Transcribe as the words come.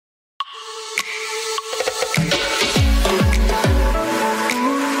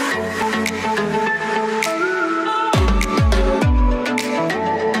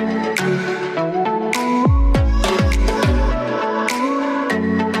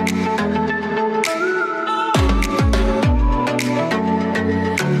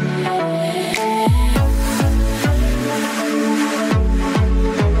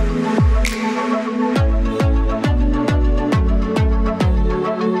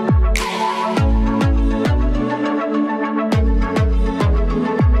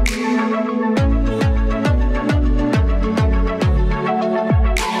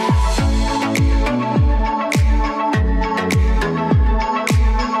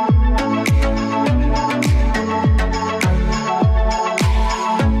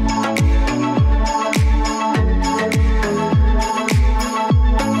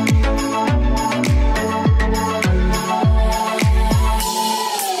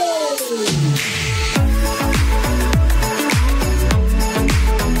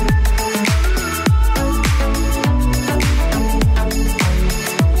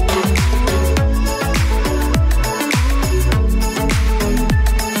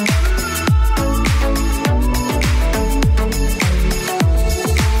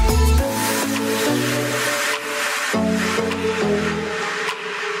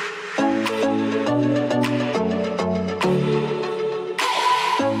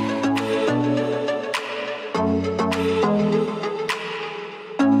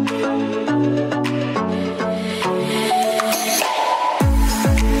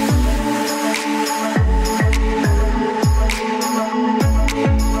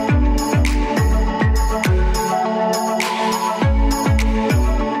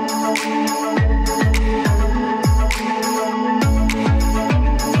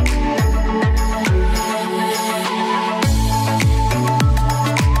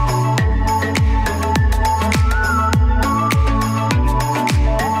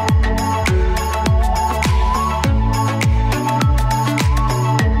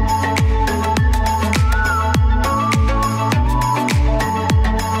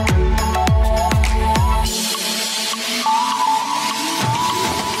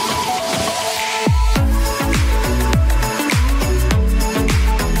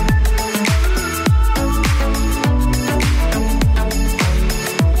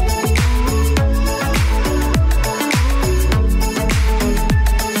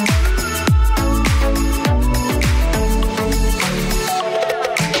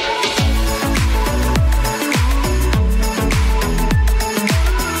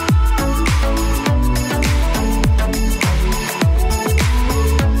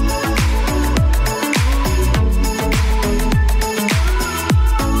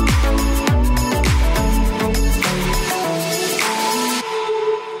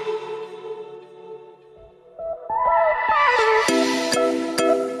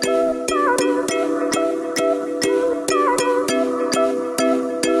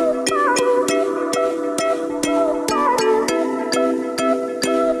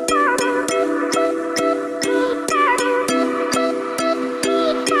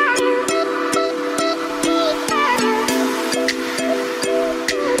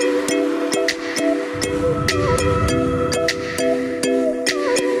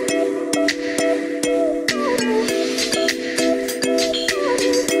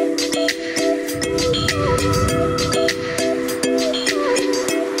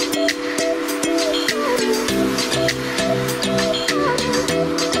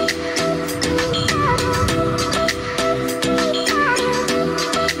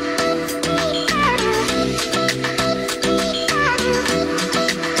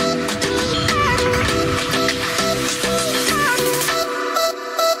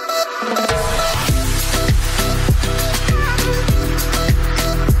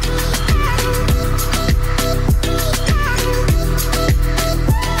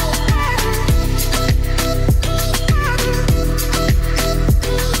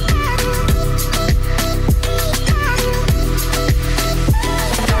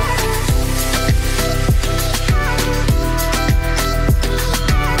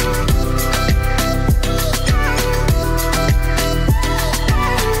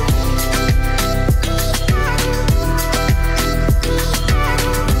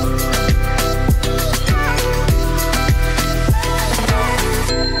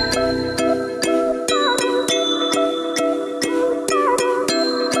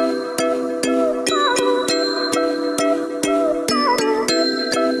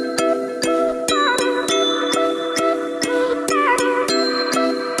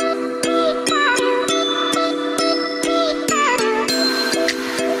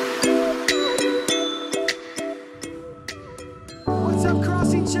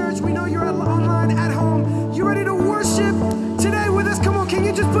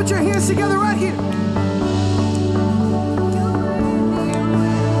together right here.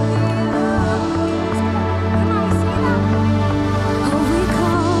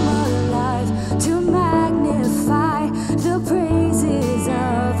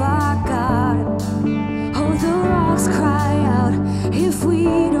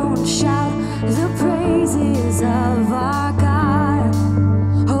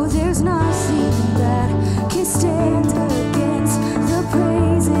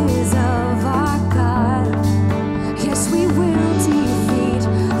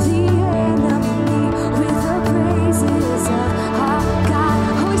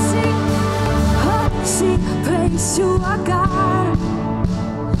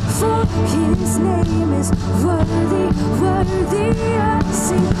 His name is worthy, worthy of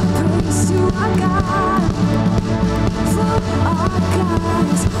sing praise to our God. For our God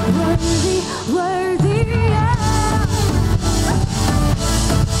is worthy, worthy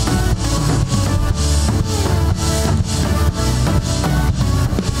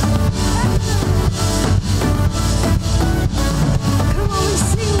Come on, we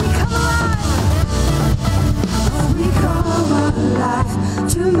sing, we come alive. Oh, we come alive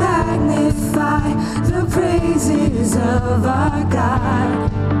to magnify the praises of our God.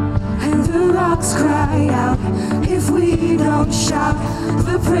 And the rocks cry out if we don't shout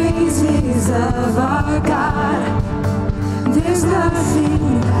the praises of our God. There's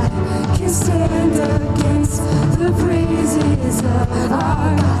nothing that can stand against the praises of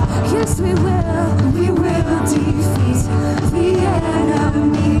our God. Yes, we will defeat the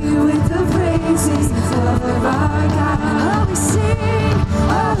enemy with the praises of our God. Oh, we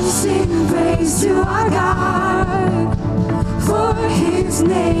sing praise to our God. For his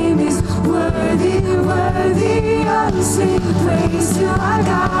name is worthy, worthy. Oh, we sing praise to our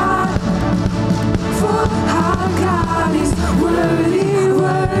God. For our God is worthy,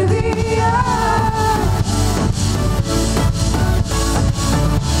 worthy.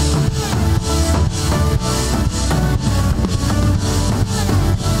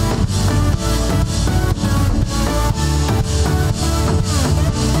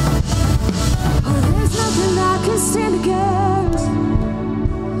 Stand against.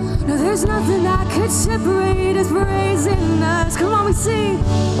 No, there's nothing that could separate His praising us. Come on, we sing.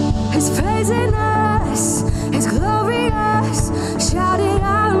 His praising us is glorious. Shout it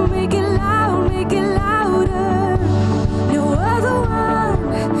out, make it loud, make it louder. No other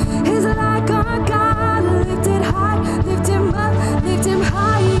one is like our God. Lift it high, lift Him up, lift Him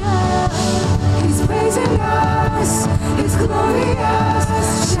higher. He's praising us, it's glorious.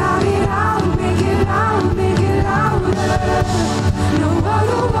 Shout it out, make it loud, make it louder. No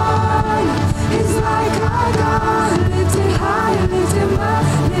other one is like our God. Lift it higher, lift Him up,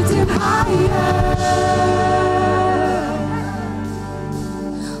 lift Him higher.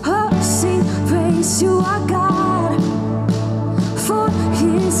 Oh, sing praise to our God. For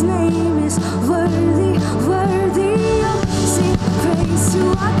His name is worthy, worthy. Oh, sing praise to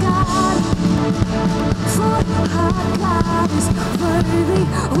our God. For our God is worthy,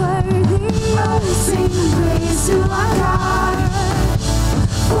 worthy. Oh, sing praise to our God.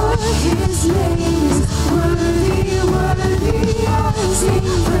 For His name is worthy, worthy. Oh, sing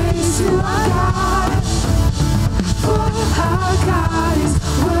praise to our God. For our God is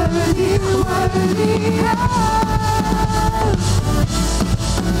worthy, worthy.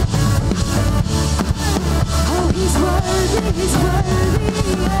 Oh, He's worthy, He's worthy.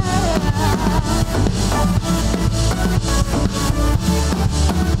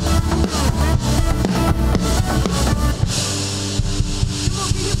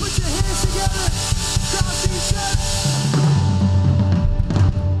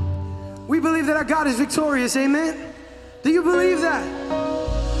 We believe that our God is victorious, amen? Do you believe that?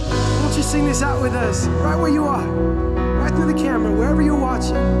 Won't you sing this out with us, right where you are, right through the camera, wherever you're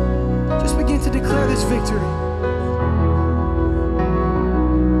watching. Just begin to declare this victory.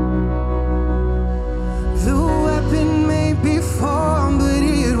 The weapon may be formed, but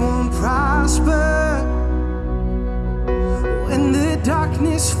it won't prosper. When the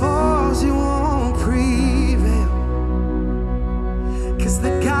darkness falls, it won't prevail. 'Cause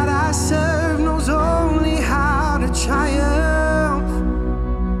the God I serve knows only how to triumph.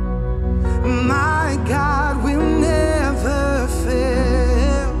 My God will never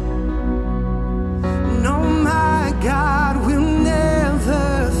fail. No, my God will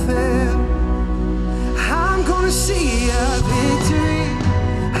never fail. I'm gonna see a victory.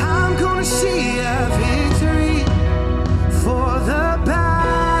 I'm gonna see a victory. For the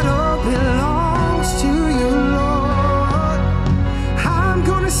battle belongs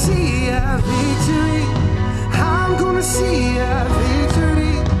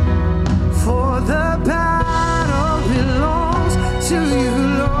you,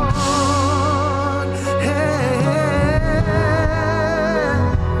 Lord. Hey,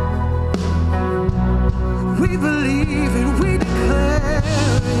 we believe and we declare it.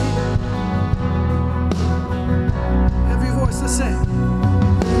 Every voice, let's say.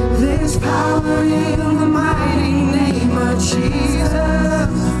 There's power in the mighty name of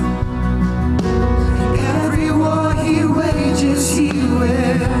Jesus. Every war he wages, he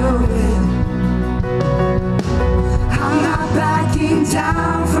will win. I'm not backing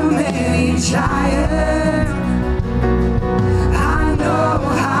down from any giant. I know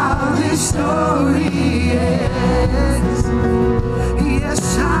how this story ends.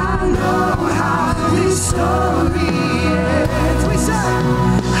 Yes, I know how this story ends. We say,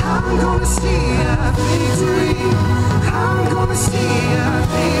 I'm gonna see a victory. I'm gonna see a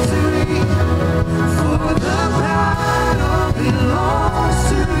victory. For the battle belongs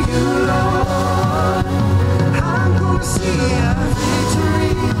to you, Lord. I'm gonna see a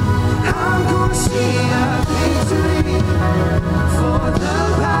victory. I'm gonna see a victory. For the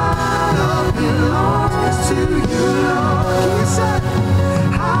battle belongs to you, Lord. Can you say,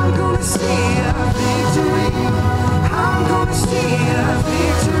 I'm gonna see a victory. I'm gonna see a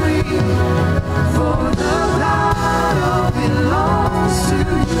victory. For the battle belongs to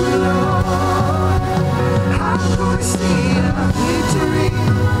you, Lord. I'm gonna see a victory.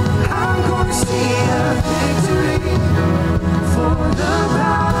 I'm gonna see a victory. For the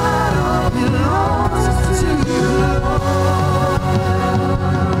battle belongs to you, Lord.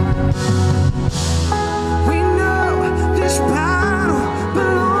 We know this battle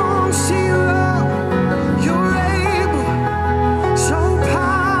belongs to you, Lord. You're able, so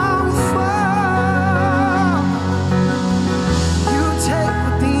powerful. You take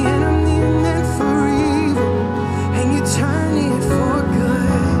what the enemy meant for evil and you turn it for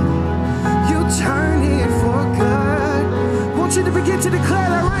good. You turn it for good. I want you to begin to declare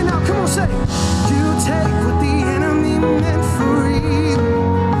that right now. Come on, say. You take what the enemy meant for evil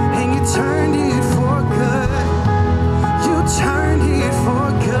and you turn it for good. You turn it for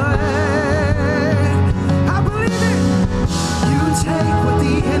good. I believe it. You take what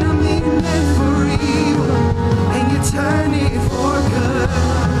the enemy meant for evil and you turn it for good.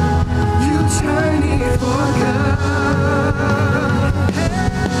 You turn it for good. Hey.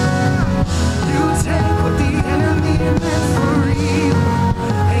 You take what the enemy meant for evil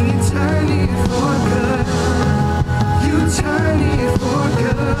and you turn it for good. You turn it for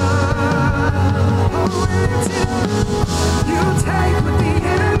good. Oh, you take what the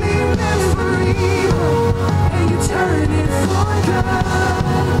enemy meant for evil and you turn it for good.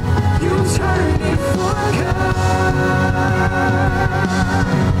 You turn it for good.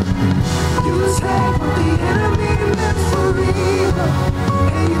 You take what the enemy meant for evil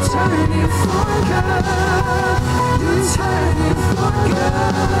and you turn it for good. You turn it for good.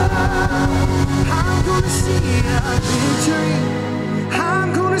 I'm gonna see a victory. I'm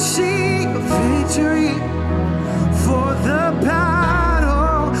gonna see a victory. For the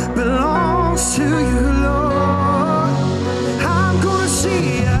battle belongs to you, Lord. I'm gonna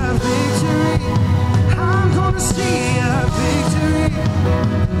see a victory. I'm gonna see a victory.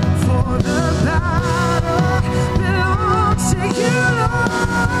 For the battle belongs to you,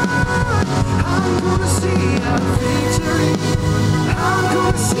 Lord. I'm gonna see a victory. I'm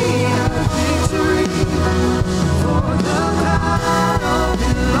gonna see a victory. For the battle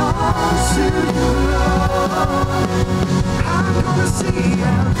belongs to you, Lord. I'm gonna see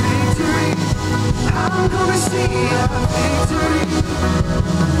a victory. I'm gonna see a victory.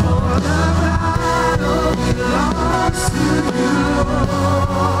 For the battle belongs to you,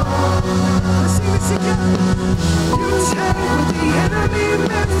 Lord. Let's sing this together. You take what the enemy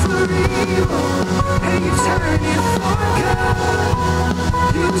meant for evil and you turn it for good.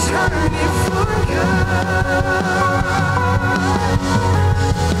 You turn it for good.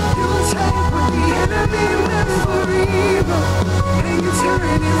 You take what the enemy meant for evil and you turn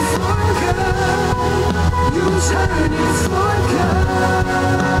it for good. You turn it for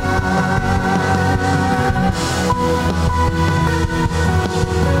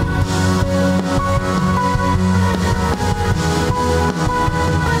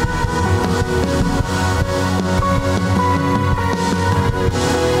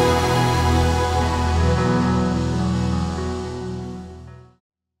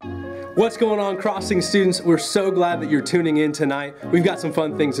What's going on, Crossing students? We're so glad that you're tuning in tonight. We've got some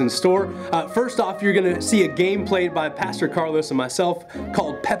fun things in store. First off, you're going to see a game played by Pastor Carlos and myself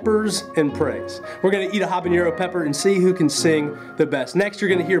called Peppers and Praise. We're going to eat a habanero pepper and see who can sing the best. Next, you're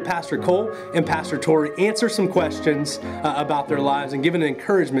going to hear Pastor Cole and Pastor Tori answer some questions about their lives and give an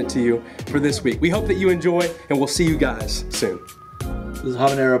encouragement to you for this week. We hope that you enjoy, and we'll see you guys soon. This is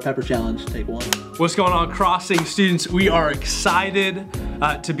Habanero Pepper Challenge, take 1. What's going on, Crossing students? We are excited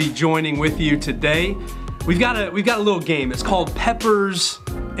to be joining with you today. We've got a little game. It's called Peppers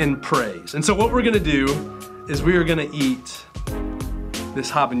and Praise. And so what we're gonna do is we are gonna eat this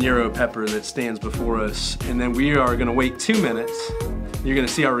habanero pepper that stands before us, and then we are gonna wait 2 minutes. You're gonna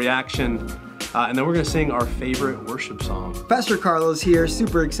see our reaction, and then we're gonna sing our favorite worship song. Pastor Carlos here,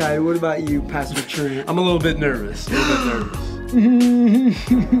 super excited. What about you, Pastor Trent? I'm a little bit nervous, Are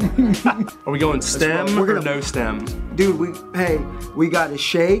we going stem or no stem? Dude, we gotta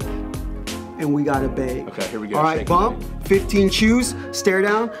shake and we gotta bake. Okay, here we go. All right, shake bump, 15 chews, stare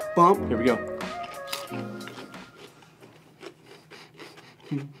down, bump. Here we go.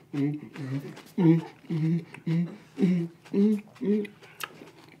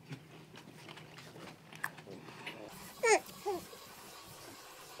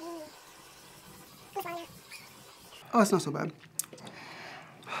 Oh, it's not so bad.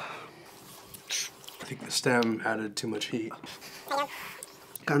 I think the stem added too much heat.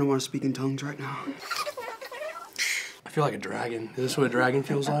 Kinda wanna speak in tongues right now. I feel like a dragon. Is this what a dragon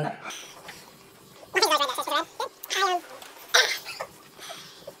feels like?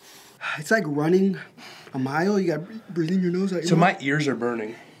 It's like running a mile. You gotta breathe in your nose. So my ears are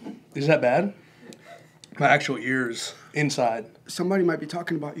burning. Is that bad? My actual ears inside. Somebody might be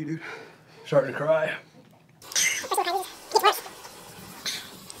talking about you, dude. Starting to cry.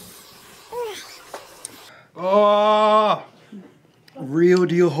 Oh! Real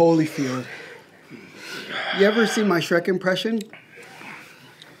deal Holyfield. You ever seen my Shrek impression?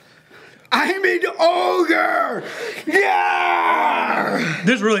 I'm an ogre! Yeah!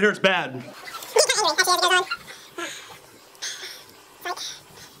 This really hurts bad.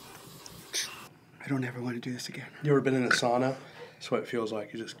 I don't ever want to do this again. You ever been in a sauna? That's what it feels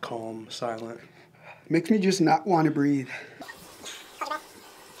like. You're just calm, silent. Makes me just not want to breathe.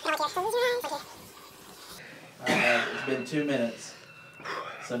 Alright, it's been 2 minutes.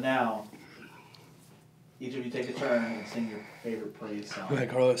 So now, each of you take a turn and sing your favorite praise song. Go ahead,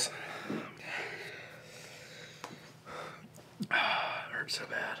 Carlos. It hurts so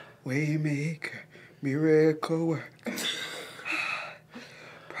bad. Waymaker, miracle worker,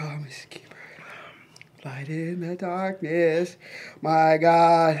 promise keeper, light in the darkness. My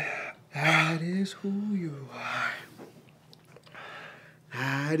God, that is who you are.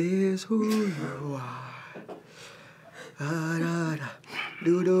 That is who you are. Da, da, da.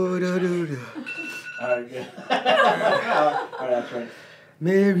 Do, do, do, do, do. Alright, good. Alright, that's right.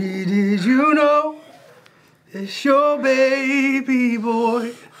 Mary, did you know it's your baby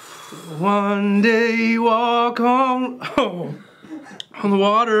boy? One day walk on the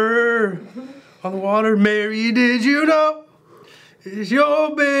water, on the water. Mary, did you know it's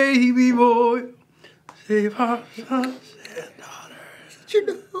your baby boy? Save our sons and daughters. Did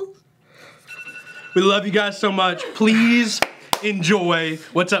you know? We love you guys so much. Please enjoy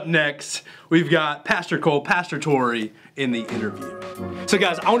what's up next. We've got Pastor Cole, Pastor Tori in the interview. So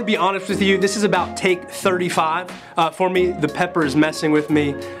guys, I want to be honest with you. This is about take 35 for me. The pepper is messing with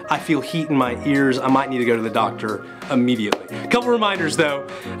me. I feel heat in my ears. I might need to go to the doctor immediately. A couple reminders though.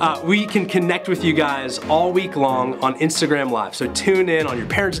 We can connect with you guys all week long on Instagram Live. So tune in on your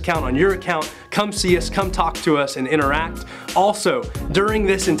parents' account, on your account. Come see us, come talk to us and interact. Also, during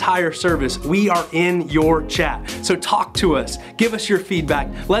this entire service, we are in your chat. So talk to us, give us your feedback,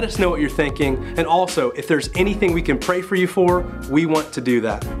 let us know what you're thinking. And also, if there's anything we can pray for you for, we want to do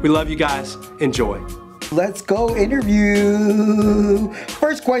that. We love you guys. Enjoy. Let's go interview.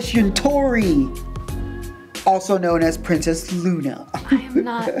 First question, Tori, also known as Princess Luna. I am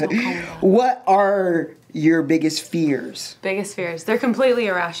not. Don't call me that. What are your biggest fears? Biggest fears. They're completely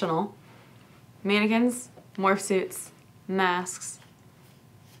irrational. Mannequins, morph suits, masks.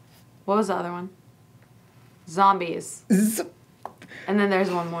 What was the other one? Zombies. And then there's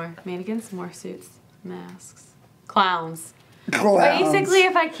one more. Mannequins, morph suits, masks. Clowns. Basically,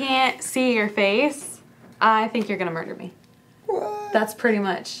 if I can't see your face, I think you're going to murder me. What? That's pretty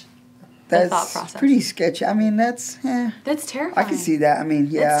much the thought process. Pretty sketchy. I mean, that's terrifying. I can see that. I mean,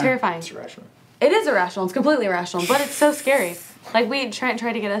 yeah. It's terrifying. It's irrational. It is irrational. It's completely irrational, but it's so scary. Like, Trent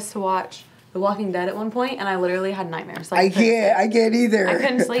tried to get us to watch The Walking Dead at one point, and I literally had nightmares. Like, I can't either. I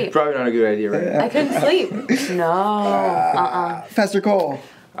couldn't sleep. Probably not a good idea, right? I couldn't sleep. No. Pastor Cole.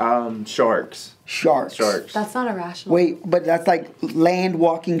 Sharks. Sharks. That's not irrational. Wait, but that's like land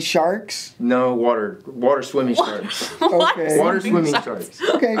walking sharks? No, water swimming sharks. Okay. Water swimming sharks.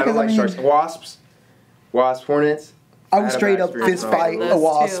 Okay, I don't like sharks. Wasps, hornets. I would straight up fist fight a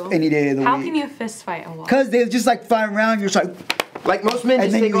wasp any day of the week. How can you fist fight a wasp? Because they're just like flying around, you're just like, Like most men And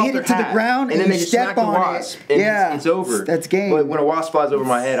just then take you off hit their it to the hat, ground and then and they you just step smack the on it. wasp, and Yeah, it's over. that's game. But when a wasp flies over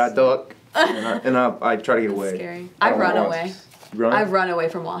my head, I duck, and I try to get away. Scary. I I don't run want away. wasps. You run? I run away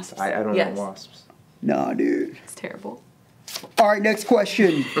from wasps. I don't yes. know wasps. Nah, dude. It's terrible. All right, next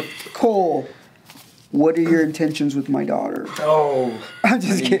question. Cole, what are your intentions with my daughter? Oh, I'm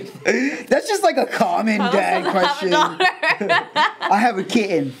just kidding. That's just like a common dad question. I have a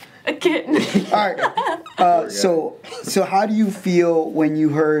kitten. A kitten. All right. So how do you feel when you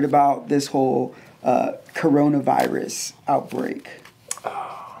heard about this whole coronavirus outbreak?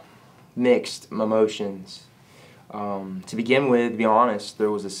 mixed emotions. To begin with, to be honest,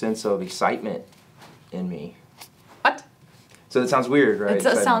 there was a sense of excitement in me. What? So that sounds weird, right? It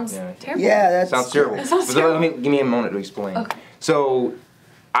sounds terrible. Yeah, that Sounds terrible. It sounds So terrible. give me a moment to explain. Okay. So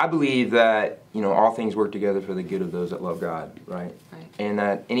I believe that, all things work together for the good of those that love God, right? Right. And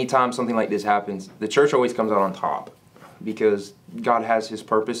that anytime something like this happens, the church always comes out on top because God has his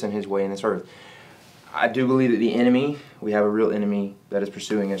purpose and his way in this earth. I do believe that the enemy, we have a real enemy that is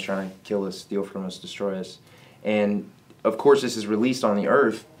pursuing us, trying to kill us, steal from us, destroy us. And of course this is released on the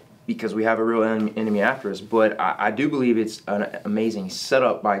earth because we have a real enemy after us. But I do believe it's an amazing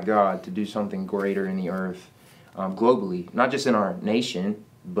setup by God to do something greater in the earth globally, not just in our nation,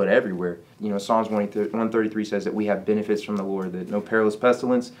 but everywhere. Psalms 133 says that we have benefits from the Lord, that no perilous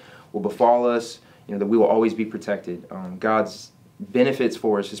pestilence will befall us, that we will always be protected. God's benefits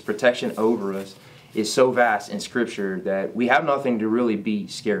for us, his protection over us, is so vast in Scripture that we have nothing to really be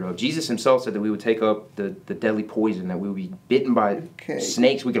scared of. Jesus himself said that we would take up the deadly poison, that we would be bitten by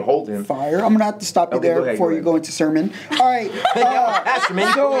snakes, we could hold him. Fire. I'm going to have to stop you Okay, there go ahead, before go you ahead. go into sermon. All right. Pastor, man,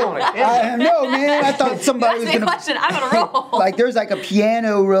 you put me on a camera. No, man. I thought somebody was Ask me a going to... question. I'm on a roll. Like there's like a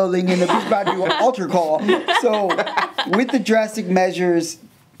piano rolling and the about to do an altar call. So with the drastic measures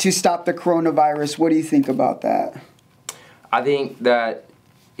to stop the coronavirus, what do you think about that? I think that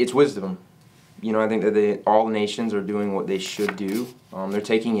it's wisdom. I think that all nations are doing what they should do. They're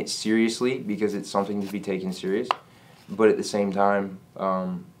taking it seriously because it's something to be taken serious. But at the same time,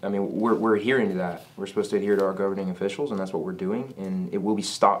 we're adhering to that. We're supposed to adhere to our governing officials, and that's what we're doing. And it will be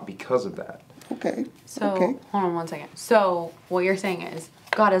stopped because of that. Okay. So, okay. hold on one second. So, what you're saying is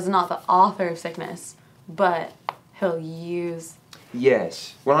God is not the author of sickness, but he'll use...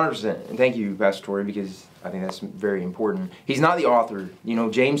 Yes, 100%. And thank you, Pastor Tori, because I think that's very important. He's not the author.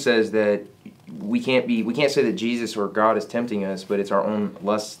 James says that we can't say that Jesus or God is tempting us, but it's our own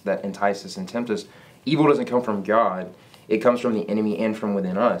lusts that entice us and tempt us. Evil doesn't come from God. It comes from the enemy and from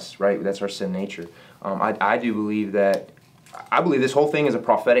within us, right? That's our sin nature. I believe this whole thing is a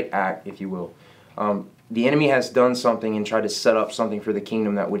prophetic act, if you will. The enemy has done something and tried to set up something for the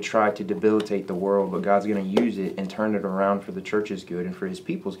kingdom that would try to debilitate the world, but God's going to use it and turn it around for the church's good and for his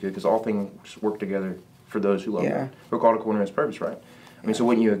people's good, because all things work together for those who love God. We're called according to his purpose, right? So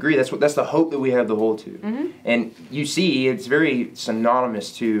wouldn't you agree? That's the hope that we have to hold to. Mm-hmm. And you see, it's very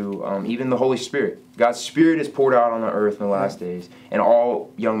synonymous to even the Holy Spirit. God's Spirit is poured out on the earth in the last days, and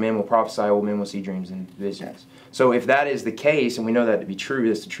all young men will prophesy, old men will see dreams and visions. So if that is the case, and we know that to be true,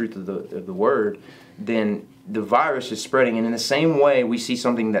 that's the truth of the Word, then the virus is spreading. And in the same way we see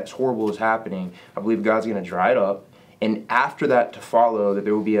something that's horrible is happening, I believe God's going to dry it up. And after that to follow, that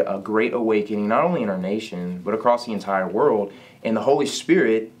there will be a great awakening, not only in our nation, but across the entire world. And the Holy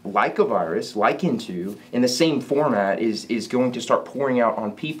Spirit, like a virus, like Into, in the same format, is going to start pouring out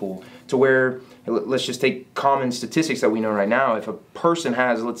on people to where, let's just take common statistics that we know right now. If a person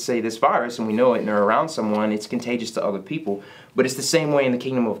has, let's say, this virus, and we know it, and they're around someone, it's contagious to other people. But it's the same way in the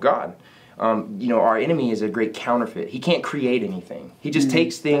kingdom of God. Our enemy is a great counterfeit. He can't create anything. He just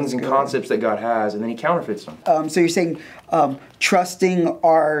takes things and concepts that God has, and then he counterfeits them. So you're saying trusting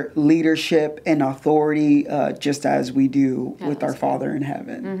our leadership and authority just as we do with our Father in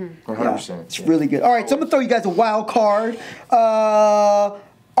heaven. 100%. Yeah, it's really good. All right, so I'm going to throw you guys a wild card. All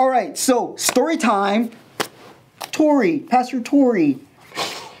right, so story time. Pastor Tori,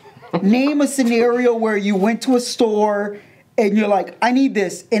 name a scenario where you went to a store and you're like, I need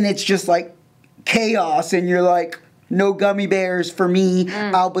this, and it's just like chaos, and you're like, no gummy bears for me.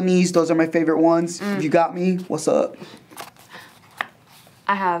 Albanese, those are my favorite ones. If you got me, what's up?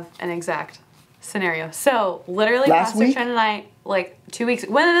 I have an exact scenario. So, literally, Last Pastor week? Chen and I, 2 weeks,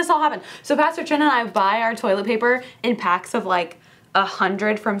 when did this all happen? So, Pastor Chen and I buy our toilet paper in packs of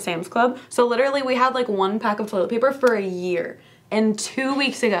 100 from Sam's Club. So, literally, we had 1 pack of toilet paper for a year. And 2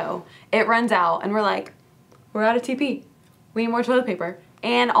 weeks ago, it runs out, and we're like, we're out of TP. We need more toilet paper.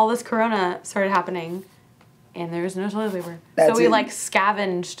 And all this corona started happening, and there was no toilet paper. That's so we it.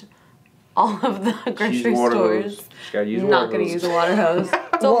 scavenged all of the grocery water stores. hose. Just gotta use Not water going to hose. use a water hose.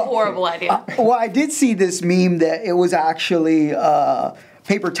 It's a horrible idea. Well, I did see this meme that it was actually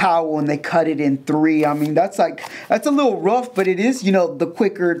paper towel and they cut it in 3. I mean, that's a little rough, but it is, the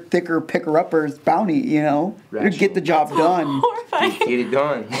quicker, thicker picker-upper's bounty, It'll get the job done. Horrifying. Get it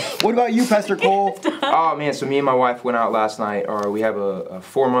done. What about you, Pastor Cole? Oh man, so me and my wife went out last night. We have a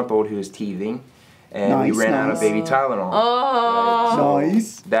 4-month-old who is teething, and we Nice, ran out of nice. baby Tylenol. Oh.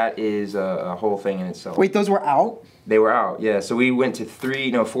 Nice. That is a whole thing in itself. Wait, those were out? They were out, yeah. So we went to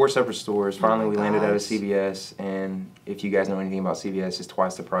 4 separate stores. Finally, we landed at a gosh. CVS, and if you guys know anything about CVS, it's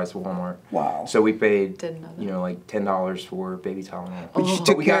twice the price of Walmart. Wow. So we paid, Didn't know that. like $10 for baby Tylenol. But you But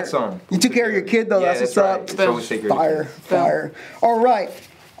took we care, got some. You took care of your kid, though. Yeah, That's what's right. up. So always take care of Fire, your kid. fire. All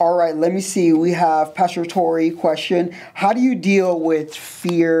right. Let me see. We have Pastor Tori question. How do you deal with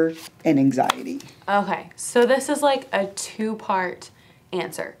fear and anxiety? Okay, so this is like a 2-part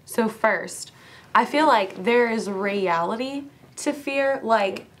answer. So first, I feel like there is reality to fear.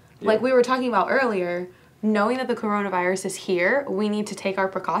 Like we were talking about earlier, knowing that the coronavirus is here, we need to take our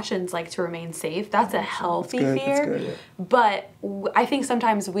precautions to remain safe. That's a healthy good, that's fear. good, yeah. But I think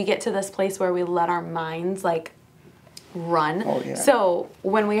sometimes we get to this place where we let our minds run. Oh, yeah. So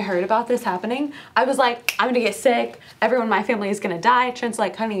when we heard about this happening, I was like, I'm gonna get sick. Everyone in my family is gonna die. Trent's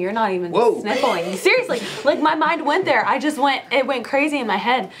like, honey, you're not even sniffling. Seriously, my mind went there. It went crazy in my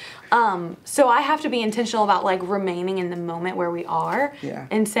head. So I have to be intentional about remaining in the moment where we are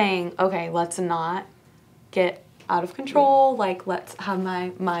and saying, okay, let's not get out of control. Let's have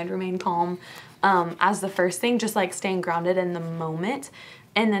my mind remain calm. As the first thing, just staying grounded in the moment.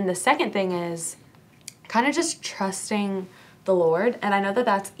 And then the second thing is kind of just trusting the Lord. And I know that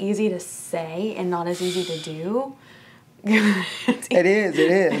that's easy to say and not as easy to do. It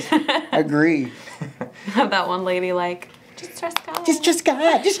is. Agree. Have that one lady just trust God. Just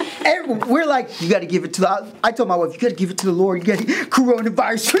God. We're like, you got to give it to the. I told my wife, you got to give it to the Lord. You got to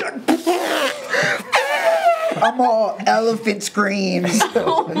coronavirus. I'm all elephant screams.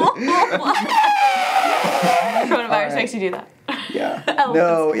 Coronavirus makes you do that. Yeah.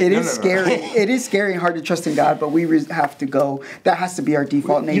 No, it is No. scary. It is scary and hard to trust in God, but we have to go. That has to be our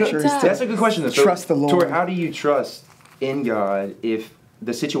default nature. is to That's a good question. Though. So, trust the Lord. Tori, how do you trust in God if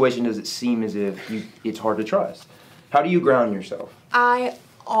the situation doesn't seem as if it's hard to trust? How do you ground yourself? I,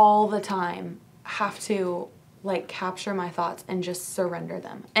 all the time, have to, capture my thoughts and just surrender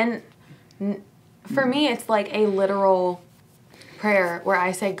them. And for me, it's a literal prayer where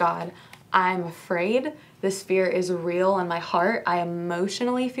I say, God, I'm afraid. This fear is real in my heart. I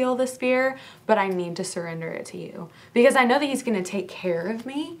emotionally feel this fear, but I need to surrender it to you. Because I know that he's going to take care of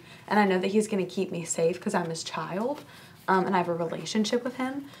me, and I know that he's going to keep me safe because I'm his child, and I have a relationship with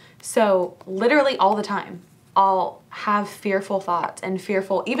him. So literally all the time, I'll have fearful thoughts and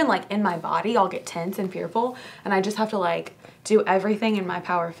fearful, even in my body, I'll get tense and fearful, and I just have to do everything in my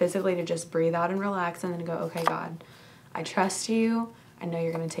power physically to just breathe out and relax and then go, okay, God, I trust you. I know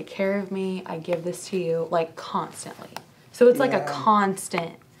you're going to take care of me. I give this to you, constantly. So it's a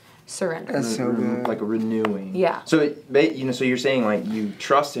constant surrender. That's so good. Like a renewing. Yeah. So so you're saying you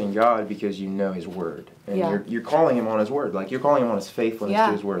trust in God because you know His word, and you're calling Him on His word. You're calling Him on His faithfulness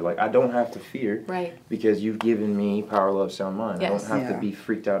to His word. I don't have to fear, Right. Because you've given me power, love, sound mind. Yes. I don't have Yeah. to be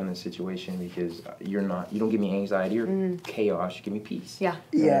freaked out in this situation because you don't give me anxiety or chaos. You give me peace. Yeah.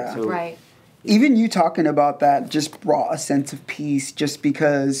 Yeah. So, Right. Even you talking about that just brought a sense of peace just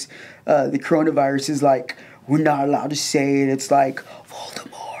because the coronavirus is we're not allowed to say it. It's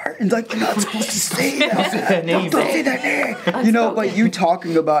Voldemort. And you're not supposed to say that. Don't say that name. But you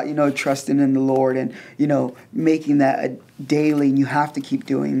talking about, trusting in the Lord and, making that a daily, and you have to keep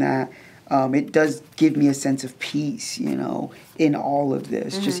doing that. It does give me a sense of peace, in all of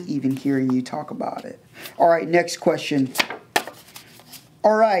this, just even hearing you talk about it. All right, next question.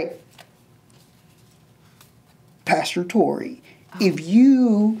 All right. Pastor Tori, if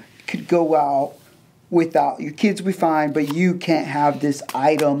you could go out without your kids will be fine, but you can't have this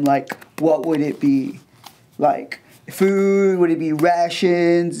item, what would it be? Food? Would it be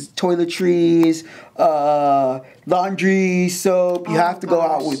rations, toiletries, laundry, soap? You have to go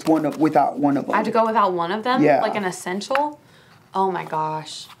out without one of them. I have to go without one of them? Yeah. An essential? Oh my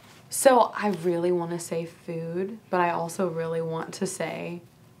gosh. So I really want to say food, but I also really want to say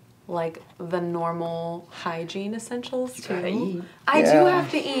the normal hygiene essentials too. gotta eat. I do Yeah.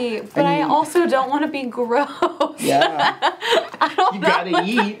 have to eat, but I also don't want to be gross. Yeah. I don't You know. gotta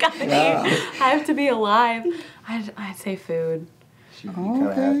eat. I have to be alive. I'd say food. You kind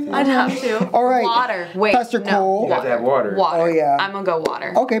of have to. I'd have to. All right. Water. Wait. Pastor no. Cole. You have to have water. Water. Oh, yeah. I'm gonna go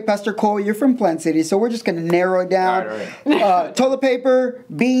water. Okay, Pastor Cole, you're from Plant City, so we're just gonna narrow it down. All right. Toilet paper,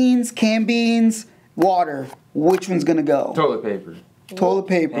 beans, canned beans, water. Which one's gonna go? Toilet paper. Toilet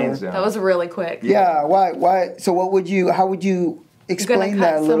paper. Hands down. That was really quick. Yeah. Why? So what would you? How would you explain cut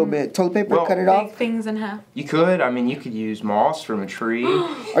that a little some bit? Toilet paper, Well, cut it Big off. things in half. You could. I mean, you could use moss from a tree.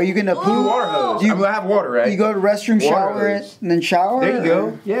 Are you gonna Blue poop? water hose. You- I'm gonna have water, right? You go to the restroom, Water shower hose. and then shower. There you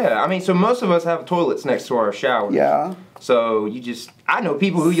or- go. Yeah. I mean, so most of us have toilets next to our shower. Yeah. So you just, I know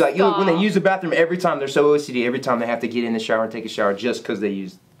people who like when they Stop. use the bathroom every time they're so OCD every time they have to get in the shower and take a shower just because they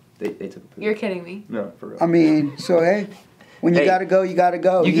took a poop. You're kidding me. No, for real. I mean, so hey, when you Hey, gotta go, you gotta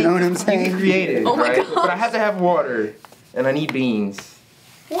go. You, know what I'm saying? You get creative, Oh my right? gosh. But I have to have water, and I need beans.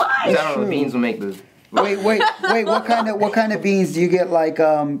 'Cause Why? I don't know, true. the beans will make the. Wait. What kind of beans do you get? Like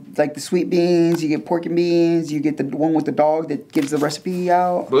the sweet beans. You get pork and beans. You get the one with the dog that gives the recipe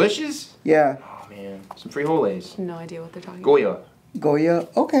out. Bushes? Yeah, Oh man, some frijoles. No idea what they're talking Goya. Goya.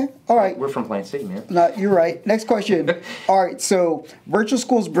 Okay, all right. We're from Plant City, man. No, you're right. Next question. All right, so virtual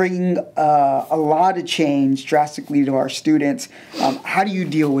school's bringing a lot of change drastically to our students. How do you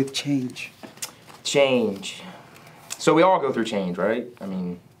deal with change? Change. So we all go through change, right? I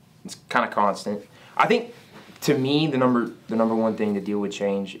mean, it's kind of constant. I think, to me, the number one thing to deal with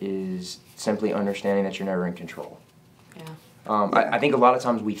change is simply understanding that you're never in control. Yeah. I think a lot of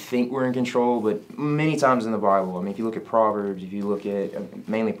times we think we're in control, but many times in the Bible, I mean, if you look at Proverbs, if you look at,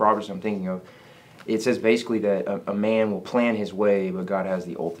 mainly Proverbs I'm thinking of, it says basically that a man will plan his way, but God has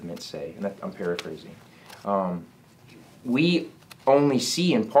the ultimate say. And that, I'm paraphrasing. We only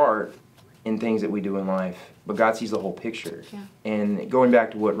see in part in things that we do in life, but God sees the whole picture. Yeah. And going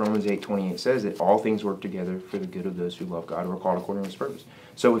back to what Romans 8:28 says, that all things work together for the good of those who love God, who are called according to His purpose.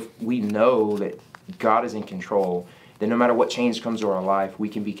 So if we know that God is in control, then no matter what change comes to our life, we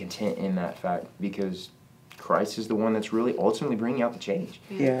can be content in that fact because Christ is the one that's really ultimately bringing out the change.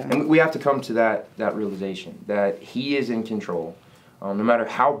 Yeah. And we have to come to that realization that He is in control. No matter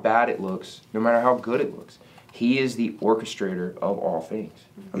how bad it looks, no matter how good it looks, He is the orchestrator of all things.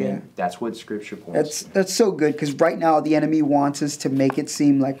 I Yeah. mean, that's what Scripture points to. That's so good because right now the enemy wants us to make it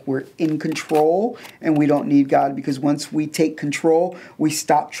seem like we're in control and we don't need God because once we take control, we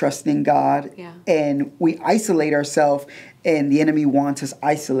stop trusting God Yeah. and we isolate ourselves. And the enemy wants us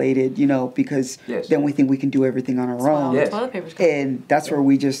isolated, because Yes. then we think we can do everything on our Well, own. Yes. toilet paper's coming. And that's where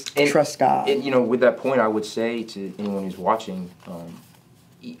we just And- trust God. And, with that point, I would say to anyone who's watching,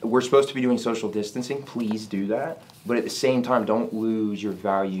 we're supposed to be doing social distancing. Please do that. But at the same time, don't lose your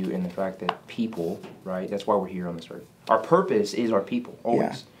value in the fact that people, right? That's why we're here on this earth. Our purpose is our people, always.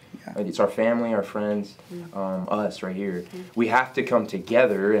 Yeah. Right? It's our family, our friends, us right here. We have to come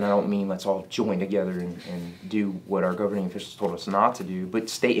together, and I don't mean let's all join together and do what our governing officials told us not to do, but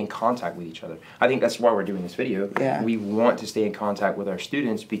stay in contact with each other. I think that's why we're doing this video. Yeah. We want to stay in contact with our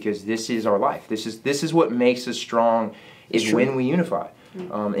students because this is our life. This is what makes us strong is Sure. when we unify.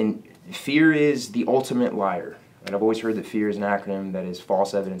 And fear is the ultimate liar. And I've always heard that fear is an acronym that is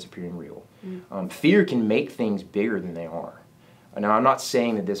false evidence appearing real. Fear can make things bigger than they are. Now, I'm not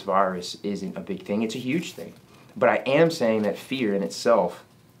saying that this virus isn't a big thing. It's a huge thing. But I am saying that fear in itself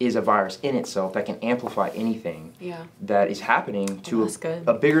is a virus in itself that can amplify anything Yeah. that is happening to That's good.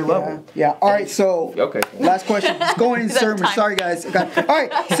 a bigger level. Yeah. All right. So Okay. last question. It's going in Is that sermon. time? Sorry, guys. Okay. All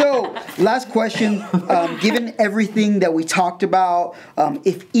right. So last question. Given everything that we talked about,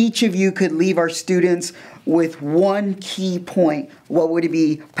 if each of you could leave our students with one key point, what would it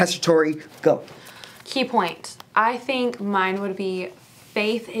be? Pastor Tori, go. Key point. I think mine would be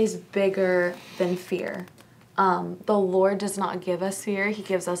faith is bigger than fear. The Lord does not give us fear. He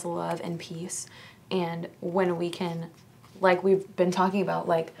gives us love and peace. And when we can, like we've been talking about,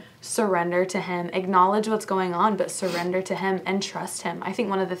 like surrender to Him, acknowledge what's going on, but surrender to Him and trust Him. I think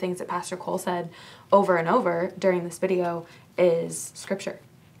one of the things that Pastor Cole said over and over during this video is Scripture.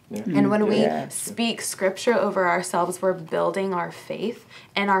 Yeah. And when we Yeah. speak Scripture over ourselves, we're building our faith,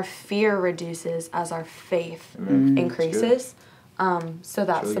 and our fear reduces as our faith increases. So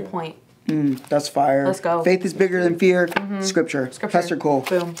that's Really the good. point. That's fire. Let's go. Faith is bigger than fear. Scripture. Scripture. Pastor Cole.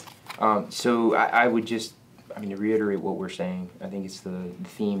 Boom. So I would just, to reiterate what we're saying, I think it's the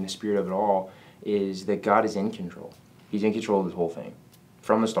theme, the spirit of it all, is that God is in control. He's in control of this whole thing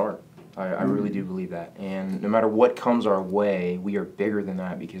from the start. I really do believe that. And no matter what comes our way, we are bigger than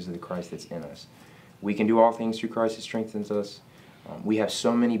that because of the Christ that's in us. We can do all things through Christ that strengthens us. We have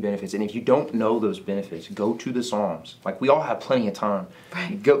so many benefits. And if you don't know those benefits, go to the Psalms. Like, we all have plenty of time.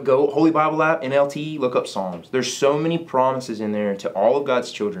 Right. Go Holy Bible app, NLT, look up Psalms. There's so many promises in there to all of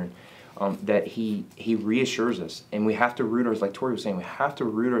God's children that he reassures us. And we have to root ourselves, like Tori was saying, we have to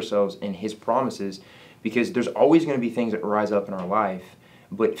root ourselves in his promises, because there's always going to be things that rise up in our life.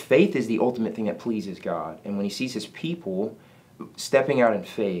 But faith is the ultimate thing that pleases God. And when he sees his people stepping out in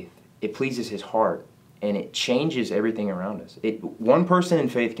faith, it pleases his heart. And it changes everything around us. One person in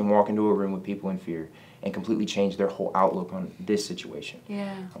faith can walk into a room with people in fear and completely change their whole outlook on this situation.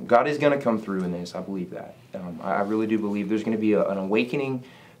 Yeah. God is going to come through in this. I believe that. I really do believe there's going to be an awakening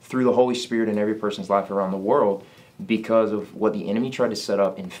through the Holy Spirit in every person's life around the world because of what the enemy tried to set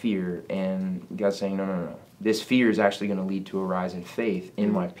up in fear. And God's saying, no. This fear is actually going to lead to a rise in faith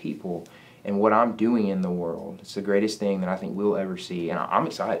in my people. And what I'm doing in the world, it's the greatest thing that I think we'll ever see. And I'm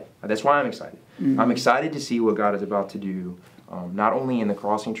excited. That's why I'm excited. I'm excited to see what God is about to do, not only in the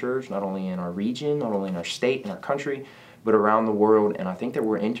Crossing Church, not only in our region, not only in our state, in our country, but around the world. And I think that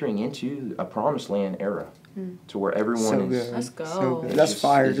we're entering into a promised land era to where everyone is. Let's go. So good. That's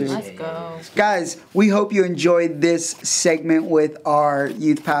fire, dude. Let's go. Guys, we hope you enjoyed this segment with our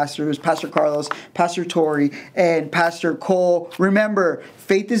youth pastors, Pastor Carlos, Pastor Tori, and Pastor Cole. Remember,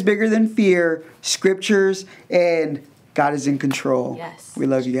 faith is bigger than fear, scriptures, and God is in control. Yes. We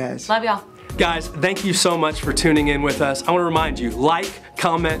love you guys. Love y'all. Guys, thank you so much for tuning in with us. I want to remind you, like,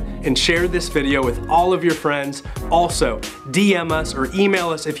 comment, and share this video with all of your friends. Also, DM us or email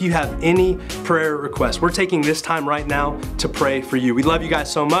us if you have any prayer requests. We're taking this time right now to pray for you. We love you guys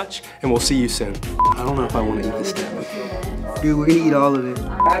so much, and we'll see you soon. I don't know if I want to eat this tablet. Dude, we're gonna eat all of it.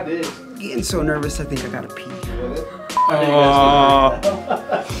 I did. I'm getting so nervous, I think I gotta pee.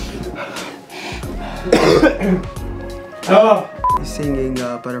 He's singing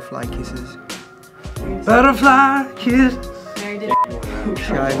Butterfly Kisses. Butterfly kiss. Mary did.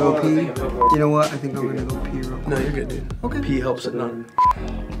 Should I go pee? You know what? I think I'm gonna go pee real quick. No, you're good, dude. Okay. Pee helps it not.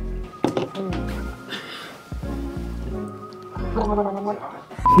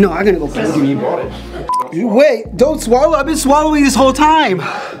 No, I'm gonna go pee. Wait, don't swallow. I've been swallowing this whole time.